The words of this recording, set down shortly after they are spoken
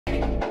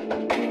Hey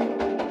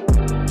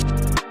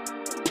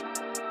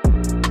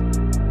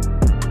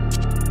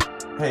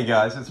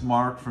guys, it's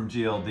Mark from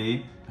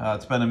GLD.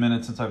 It's been a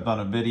minute since I've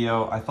done a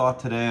video. I thought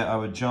today I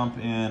would jump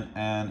in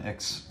and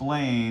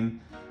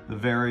explain the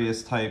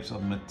various types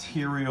of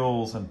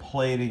materials and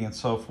plating and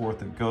so forth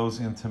that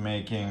goes into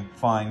making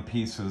fine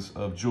pieces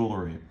of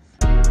jewelry.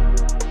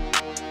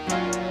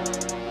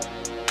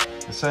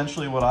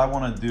 Essentially what I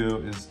want to do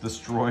is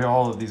destroy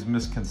all of these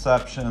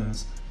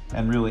misconceptions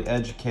and really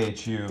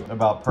educate you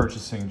about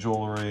purchasing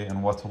jewelry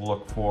and what to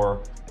look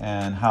for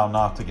and how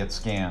not to get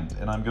scammed.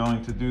 And I'm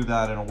going to do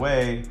that in a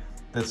way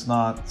that's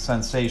not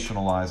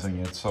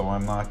sensationalizing it. So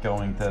I'm not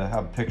going to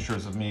have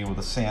pictures of me with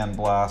a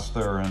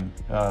sandblaster and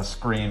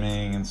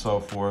screaming and so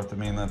forth. I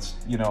mean, that's,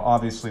 you know,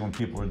 obviously when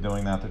people are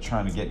doing that, they're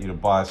trying to get you to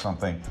buy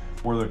something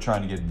or they're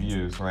trying to get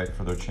views, right,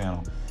 for their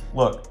channel.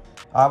 Look,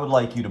 I would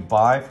like you to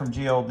buy from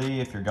GLD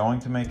if you're going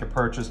to make a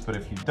purchase, but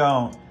if you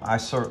don't, I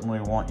certainly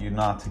want you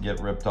not to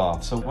get ripped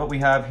off. So what we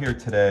have here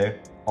today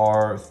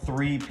are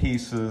 3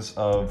 pieces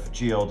of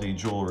GLD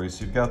jewelry.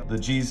 So you've got the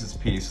Jesus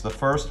piece. The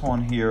first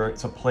one here,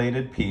 it's a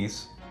plated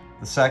piece.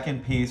 The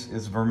second piece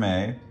is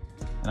Vermeil,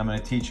 and I'm going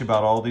to teach you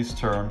about all these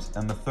terms.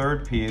 And the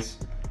third piece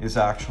is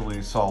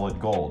actually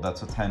solid gold.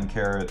 That's a 10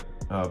 karat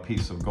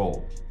piece of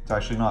gold. It's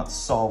actually not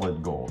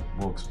solid gold.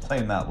 We'll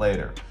explain that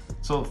later.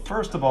 So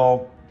first of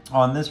all,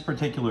 on this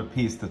particular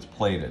piece that's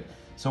plated.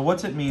 So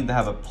what's it mean to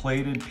have a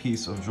plated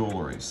piece of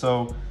jewelry?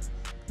 So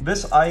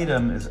this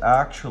item is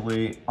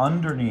actually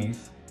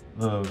underneath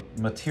the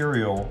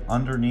material,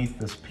 underneath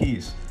this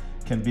piece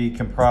can be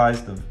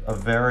comprised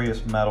of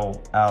various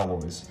metal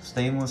alloys,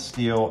 stainless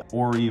steel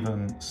or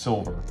even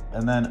silver.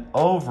 And then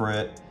over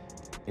it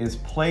is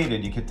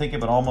plated. You can think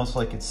of it almost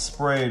like it's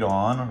sprayed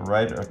on,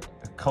 right, or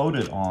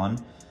coated on.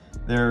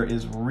 There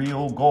is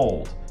real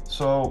gold.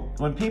 So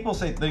when people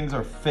say things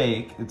are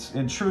fake, it's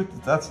in truth,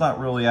 that's not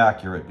really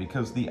accurate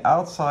because the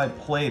outside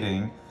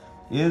plating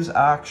is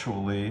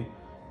actually,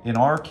 in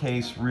our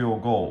case, real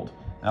gold.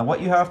 Now what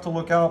you have to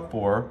look out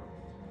for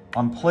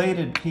on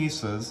plated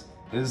pieces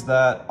is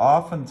that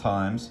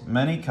oftentimes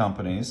many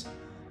companies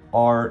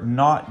are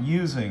not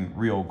using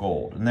real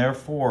gold, and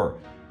therefore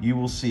you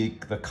will see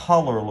the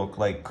color look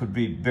like could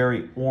be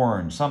very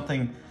orange,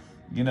 something,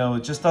 you know,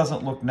 it just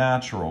doesn't look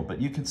natural.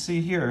 But you can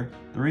see here,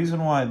 the reason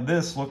why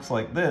this looks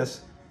like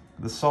this,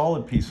 the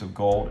solid piece of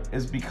gold,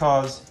 is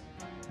because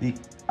the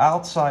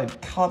outside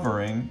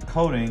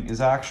coating is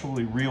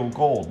actually real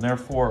gold. And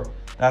therefore,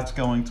 that's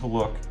going to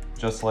look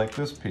just like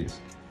this piece.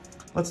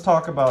 Let's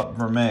talk about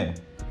Vermeil.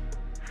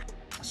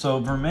 So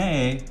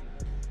Vermeil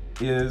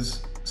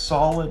is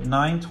solid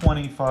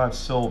 925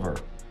 silver,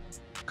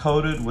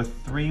 coated with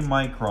 3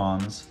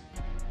 microns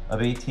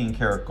of 18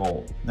 karat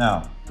gold.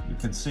 Now, you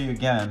can see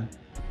again,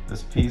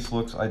 this piece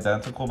looks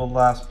identical to the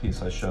last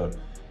piece I showed.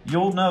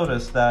 You'll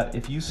notice that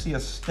if you see a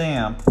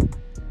stamp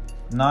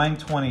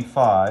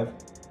 925,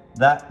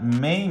 that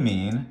may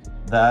mean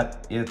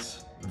that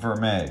it's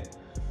Vermeil.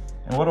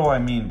 And what do I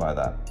mean by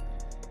that?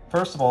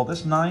 First of all,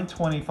 this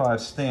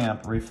 925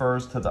 stamp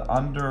refers to the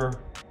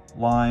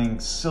underlying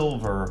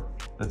silver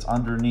that's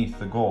underneath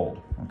the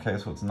gold. Okay,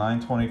 so it's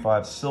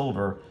 925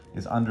 silver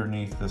is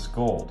underneath this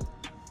gold.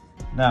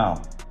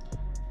 Now,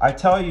 I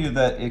tell you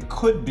that it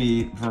could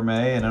be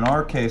Vermeil, and in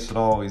our case it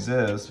always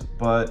is,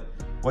 but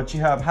what you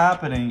have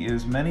happening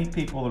is many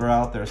people that are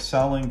out there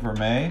selling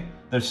Vermeil,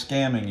 they're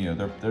scamming you.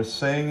 They're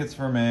saying it's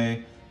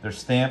Vermeil, they're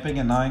stamping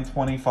a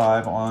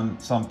 925 on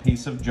some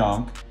piece of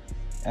junk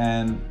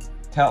and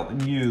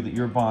telling you that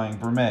you're buying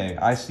Vermeil.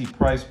 I see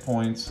price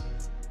points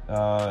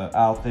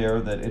out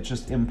there that it's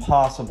just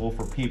impossible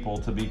for people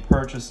to be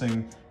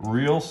purchasing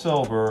real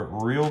silver,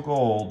 real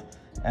gold,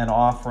 and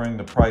offering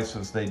the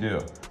prices they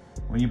do.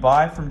 When you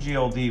buy from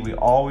GLD, we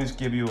always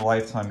give you a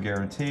lifetime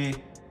guarantee,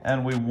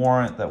 and we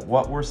warrant that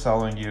what we're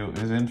selling you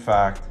is in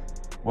fact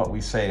what we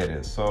say it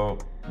is. So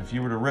if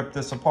you were to rip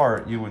this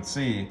apart, you would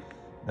see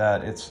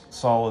that it's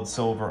solid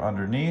silver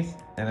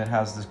underneath and it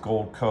has this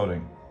gold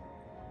coating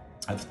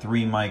of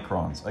 3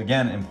 microns.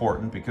 Again,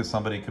 important because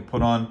somebody could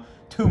put on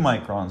 2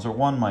 microns or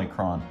 1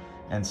 micron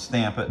and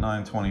stamp at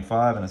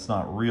 925 and it's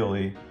not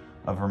really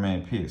a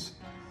Vermeil piece.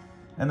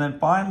 And then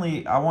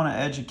finally, I want to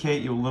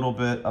educate you a little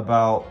bit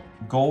about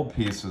gold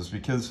pieces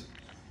because,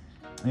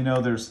 you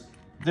know, there's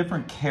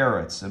different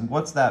carats, and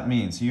what's that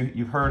mean? So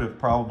you've heard of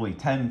probably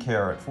 10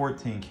 karat,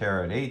 14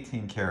 karat,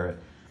 18 karat,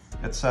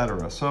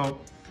 etc. So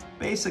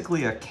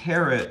basically a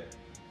carat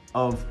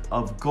of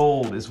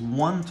gold is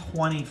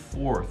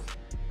 1/24th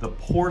the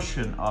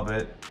portion of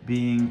it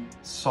being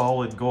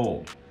solid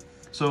gold.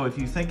 So if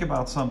you think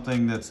about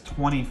something that's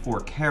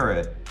 24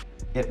 karat,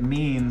 it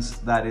means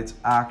that it's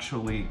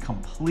actually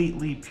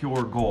completely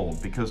pure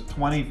gold because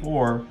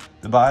 24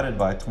 divided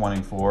by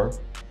 24,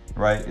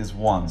 right, is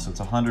 1. So it's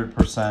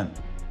 100%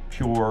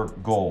 pure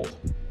gold.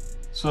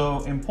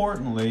 So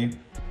importantly,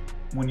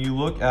 when you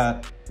look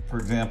at, for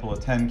example, a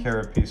 10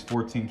 karat piece,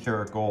 14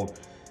 karat gold,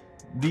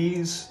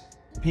 these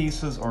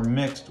pieces are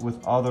mixed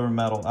with other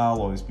metal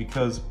alloys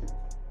because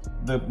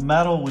the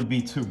metal would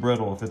be too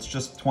brittle. If it's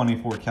just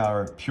 24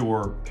 karat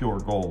pure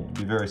gold, it'd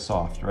be very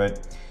soft, right?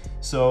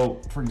 So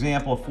for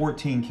example, a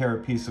 14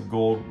 karat piece of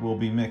gold will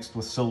be mixed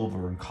with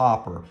silver and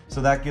copper.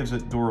 So that gives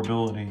it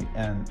durability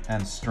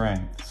and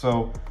strength.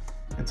 So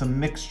it's a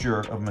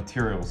mixture of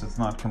materials. It's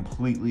not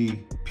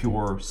completely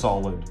pure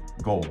solid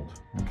gold,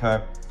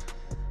 okay?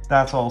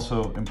 That's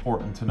also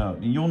important to note.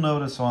 And you'll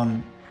notice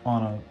on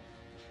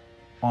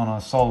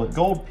a solid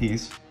gold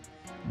piece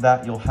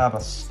that you'll have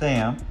a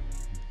stamp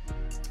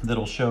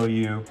that'll show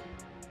you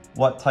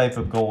what type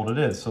of gold it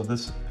is. So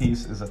this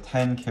piece is a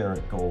 10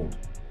 karat gold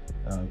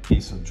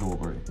piece of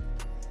jewelry.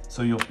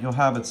 So you'll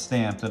have it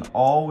stamped, and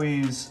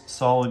always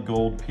solid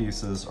gold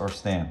pieces are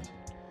stamped.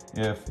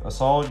 If a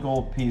solid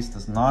gold piece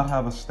does not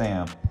have a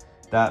stamp,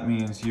 that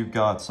means you've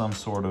got some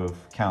sort of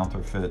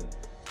counterfeit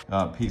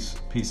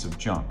piece of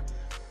junk.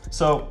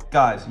 So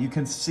guys, you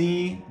can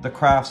see the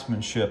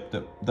craftsmanship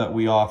that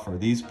we offer.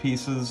 These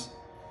pieces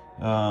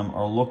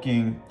are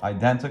looking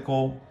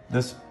identical.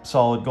 This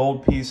solid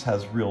gold piece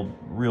has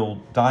real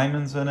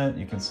diamonds in it.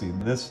 You can see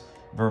this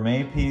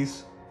Vermeil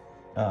piece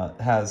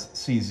has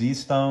CZ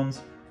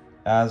stones,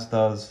 as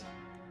does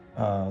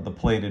the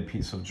plated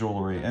piece of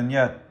jewelry, and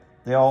yet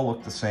they all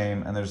look the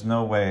same, and there's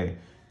no way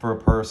for a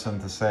person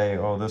to say,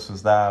 oh, this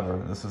is that or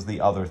this is the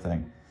other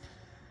thing.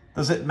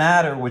 Does it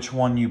matter which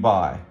one you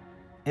buy?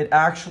 It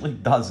actually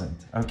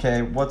doesn't,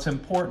 okay? What's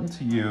important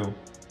to you,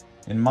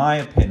 in my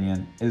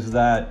opinion, is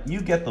that you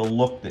get the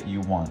look that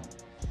you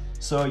want.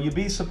 So you'd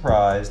be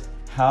surprised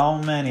how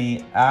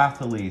many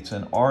athletes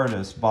and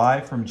artists buy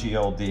from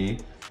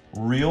GLD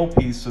real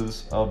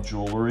pieces of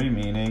jewelry,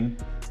 meaning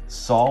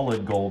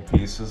solid gold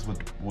pieces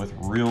with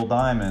real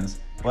diamonds,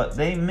 but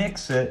they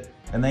mix it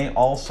and they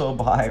also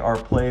buy our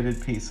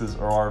plated pieces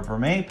or our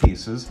Vermeil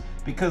pieces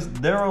because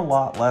they're a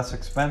lot less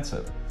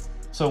expensive.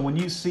 So when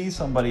you see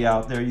somebody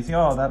out there, you think,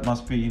 oh, that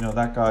must be,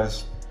 that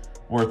guy's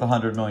worth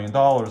 $100 million.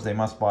 They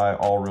must buy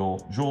all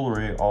real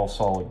jewelry, all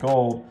solid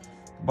gold.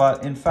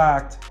 But in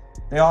fact,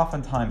 they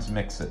oftentimes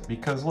mix it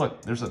because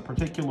look, there's a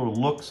particular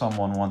look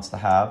someone wants to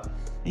have,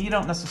 and you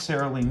don't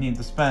necessarily need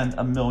to spend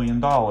 $1 million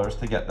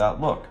to get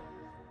that look.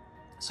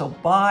 So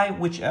buy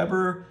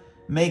whichever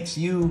makes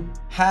you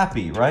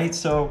happy, right?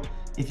 So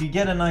if you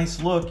get a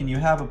nice look and you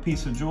have a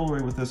piece of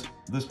jewelry with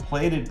this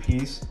plated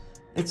piece,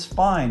 it's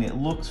fine. It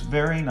looks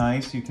very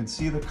nice. You can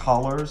see the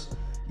colors.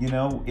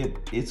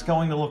 It's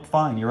going to look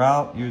fine. You're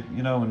out,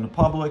 in the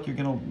public.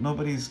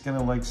 Nobody's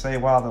gonna like say,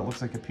 "Wow, that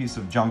looks like a piece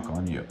of junk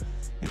on you."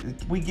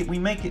 We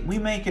make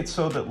it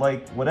so that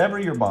like whatever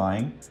you're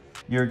buying,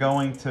 you're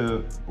going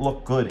to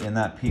look good in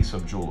that piece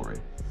of jewelry.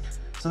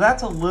 So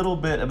that's a little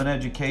bit of an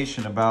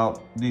education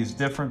about these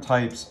different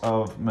types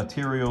of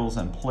materials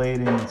and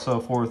plating and so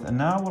forth. And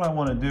now what I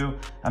want to do,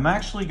 I'm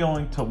actually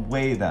going to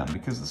weigh them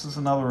because this is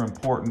another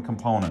important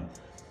component.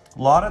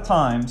 A lot of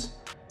times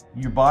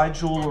you buy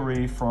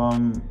jewelry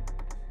from,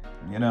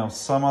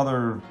 some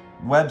other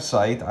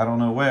website, I don't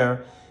know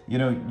where,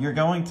 you're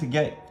going to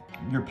get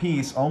your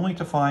piece only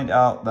to find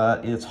out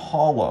that it's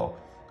hollow.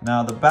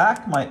 Now the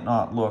back might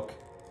not look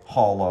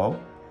hollow,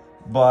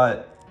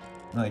 but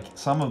like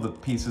some of the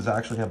pieces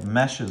actually have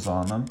meshes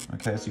on them,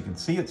 okay, so you can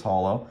see it's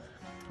hollow,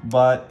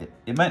 but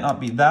it might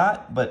not be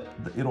that, but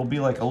it'll be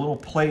like a little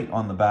plate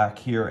on the back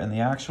here, and the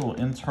actual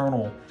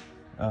internal,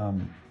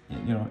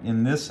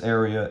 in this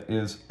area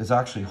is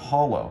actually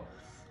hollow.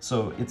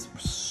 So it's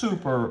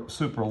super,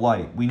 super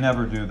light. We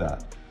never do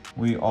that.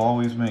 We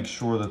always make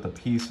sure that the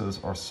pieces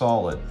are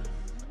solid.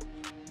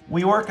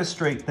 We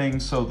orchestrate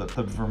things so that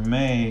the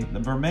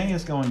Vermeil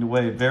is going to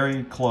weigh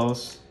very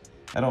close.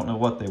 I don't know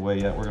what they weigh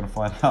yet. We're going to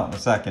find out in a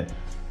second.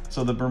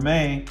 So the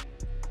Vermeil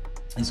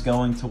is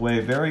going to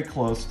weigh very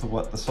close to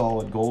what the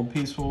solid gold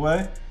piece will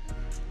weigh,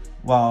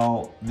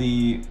 while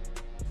the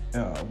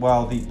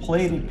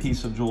plated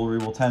piece of jewelry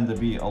will tend to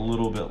be a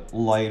little bit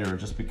lighter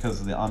just because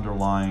of the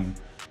underlying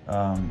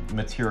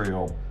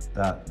material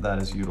that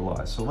is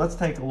utilized. So let's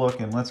take a look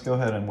and let's go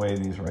ahead and weigh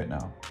these right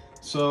now.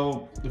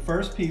 So the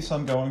first piece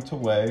I'm going to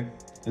weigh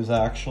is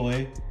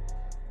actually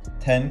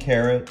 10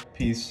 karat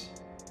piece,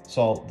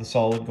 the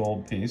solid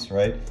gold piece,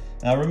 right?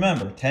 Now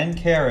remember, 10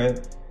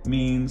 karat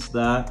means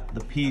that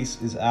the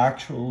piece is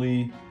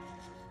actually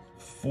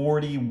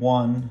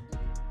 41%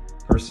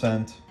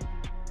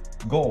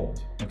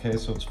 gold. Okay,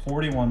 so it's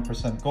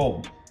 41%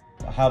 gold.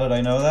 How did I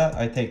know that?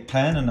 I take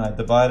 10 and I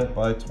divide it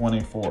by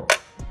 24.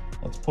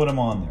 Let's put them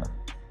on there.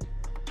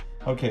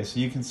 Okay, so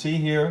you can see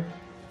here,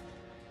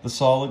 the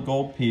solid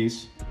gold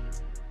piece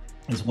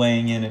is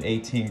weighing in at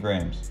 18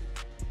 grams,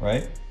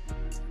 right?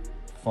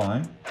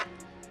 Fine.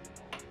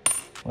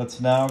 Let's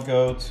now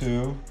go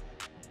to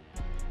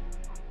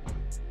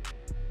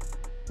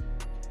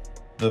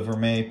the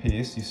Vermeil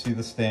piece. You see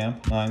the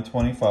stamp,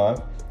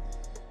 925.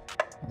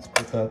 Let's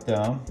put that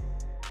down.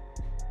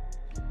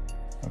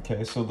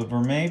 Okay, so the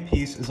Vermeil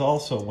piece is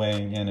also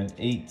weighing in at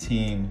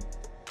 18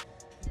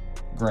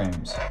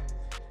 grams.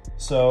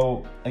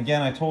 So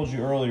again, I told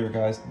you earlier,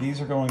 guys, these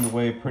are going to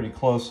weigh pretty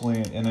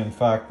closely, and in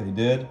fact they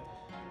did.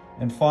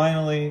 And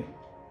finally,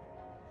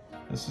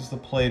 This is the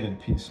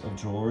plated piece of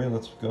jewelry.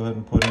 Let's go ahead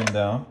and put him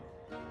down.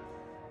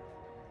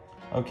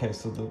 Okay,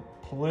 so the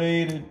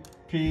plated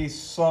piece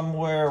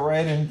somewhere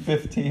right in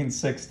 15,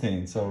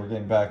 16. So we're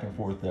getting back and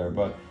forth there.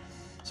 But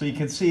so you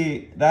can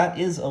see that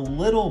is a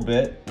little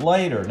bit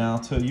lighter. Now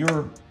to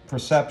your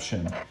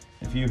perception,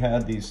 if you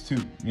had these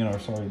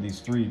these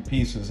three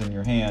pieces in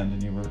your hand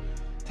and you were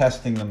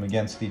testing them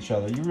against each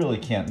other, you really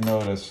can't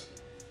notice,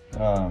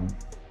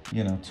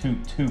 you know,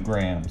 two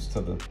grams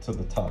to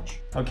the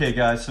touch. Okay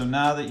guys, so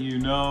now that you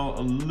know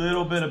a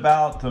little bit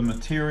about the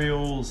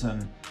materials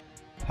and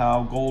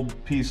how gold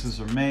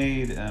pieces are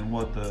made and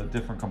what the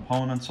different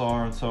components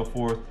are and so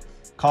forth,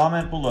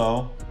 comment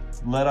below.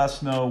 Let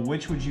us know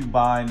which would you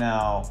buy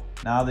now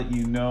that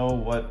you know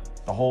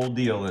what the whole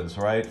deal is,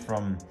 right?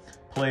 From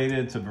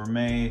plated to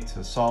Vermeil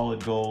to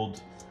solid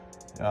gold.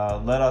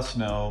 Let us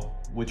know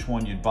which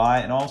one you'd buy.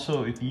 And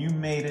also, if you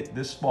made it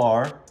this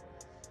far,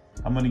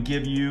 I'm gonna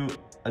give you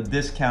a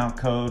discount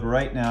code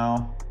right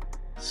now,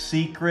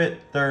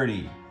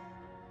 SECRET30,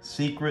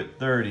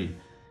 SECRET30.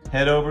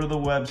 Head over to the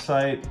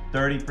website,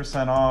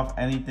 30% off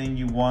anything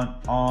you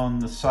want on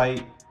the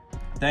site.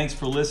 Thanks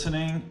for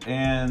listening,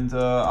 and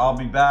I'll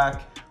be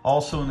back.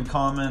 Also in the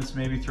comments,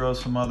 maybe throw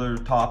some other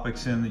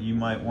topics in that you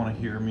might want to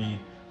hear me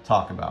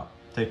talk about.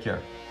 Take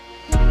care.